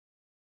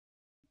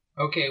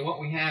Okay, what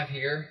we have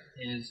here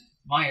is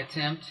my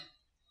attempt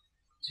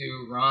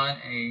to run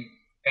a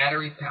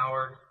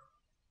battery-powered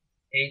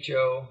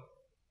HO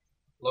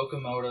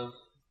locomotive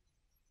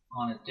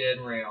on a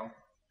dead rail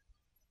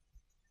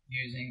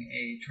using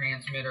a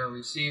transmitter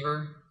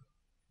receiver.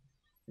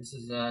 This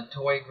is a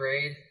toy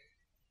grade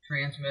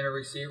transmitter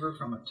receiver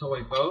from a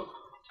toy boat.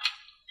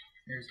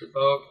 Here's the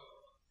boat.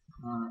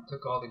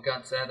 Took all the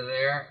guts out of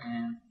there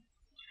and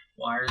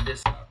wired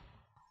this up.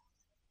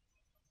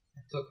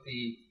 I took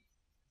the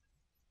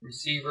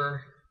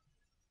receiver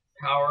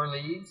power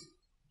leads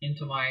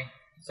into my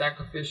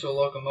sacrificial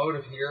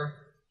locomotive here,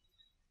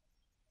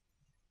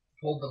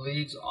 pulled the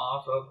leads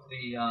off of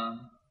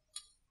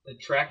the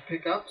track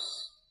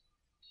pickups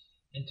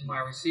into my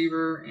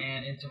receiver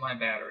and into my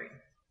battery.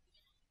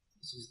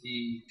 This is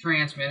the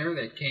transmitter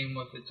that came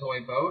with the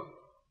toy boat.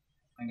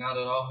 I got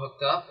it all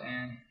hooked up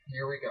and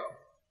here we go.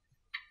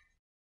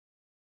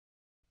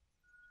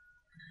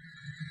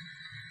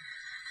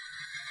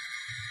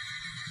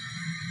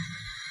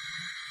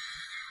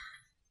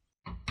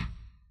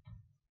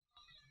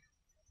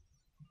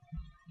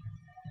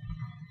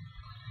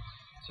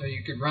 So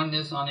you could run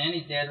this on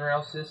any dead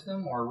rail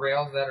system or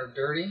rails that are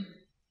dirty.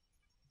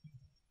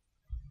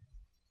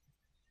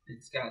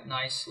 It's got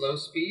nice slow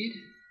speed.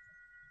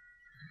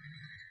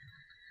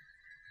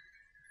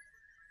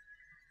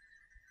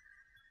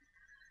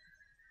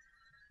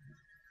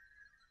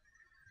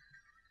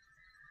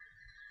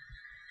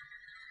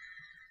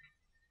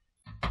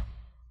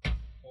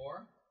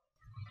 Or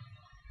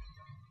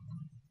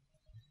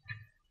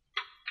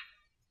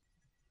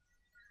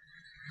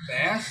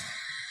fast.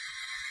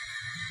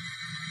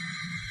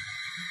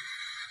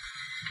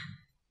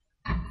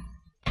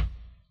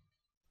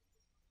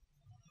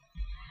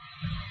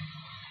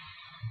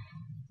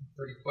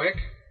 Pretty quick.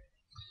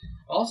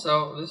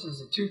 Also, this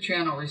is a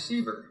 2-channel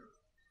receiver,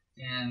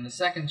 and the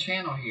second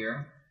channel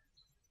here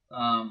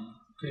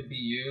could be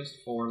used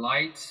for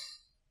lights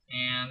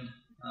and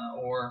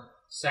or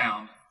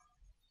sound.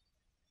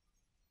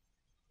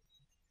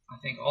 I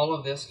think all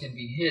of this can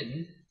be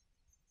hidden.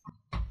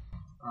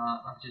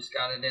 I've just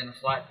got it in a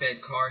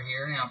flatbed car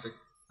here now, but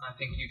I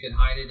think you could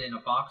hide it in a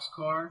box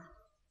car,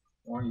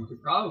 or you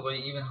could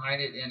probably even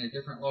hide it in a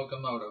different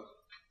locomotive.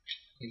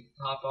 Take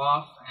the top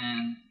off,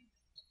 and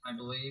I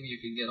believe you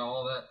could get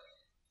all that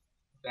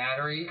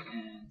battery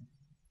and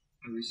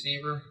the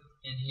receiver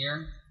in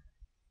here.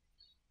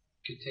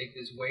 You could take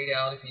this weight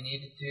out if you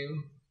needed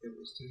to, if it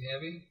was too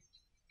heavy.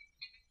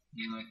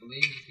 And I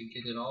believe you could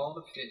get it all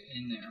to fit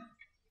in there.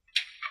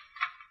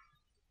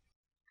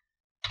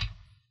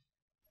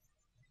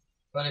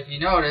 But if you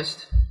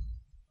noticed,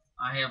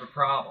 I have a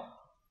problem.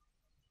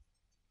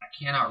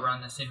 I cannot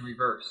run this in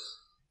reverse.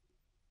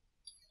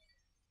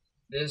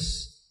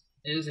 This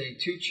is a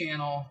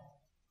 2-channel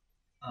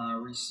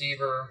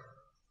receiver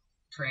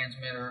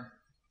transmitter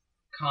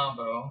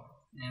combo,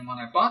 and when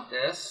I bought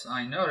this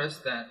I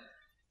noticed that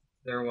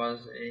there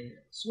was a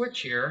switch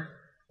here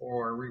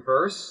for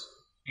reverse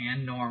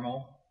and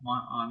normal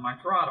on my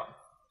throttle.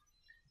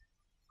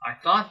 I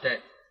thought that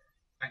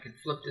I could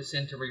flip this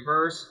into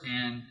reverse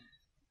and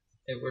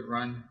it would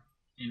run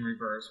in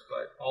reverse,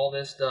 but all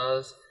this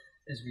does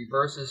is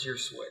reverses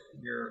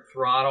your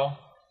throttle.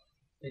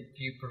 If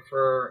you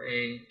prefer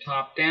a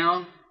top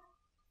down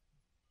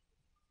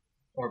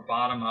or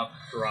bottom up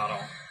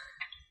throttle,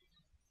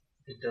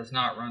 it does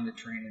not run the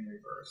train in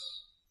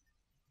reverse.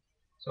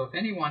 So if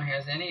anyone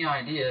has any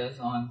ideas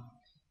on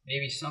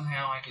maybe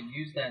somehow I could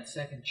use that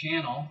second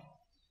channel,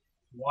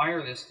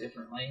 wire this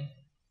differently,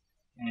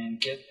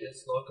 and get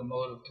this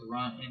locomotive to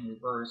run in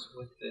reverse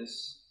with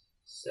this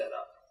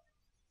setup.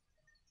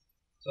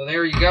 So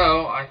there you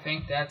go. I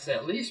think that's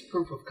at least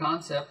proof of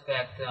concept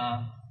that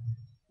I'm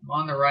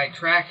on the right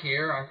track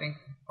here. I think,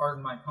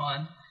 pardon my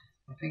pun,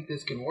 I think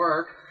this could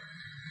work.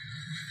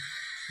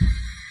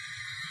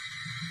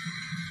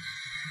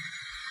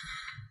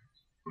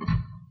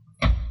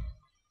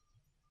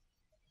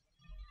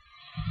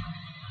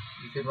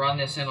 You could run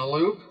this in a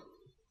loop,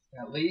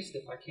 at least,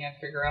 if I can't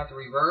figure out the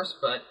reverse,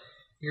 but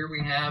here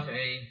we have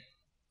a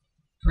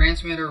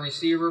transmitter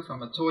receiver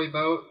from a toy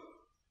boat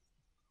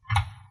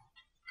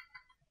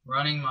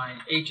running my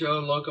HO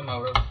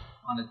locomotive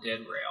on a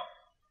dead rail.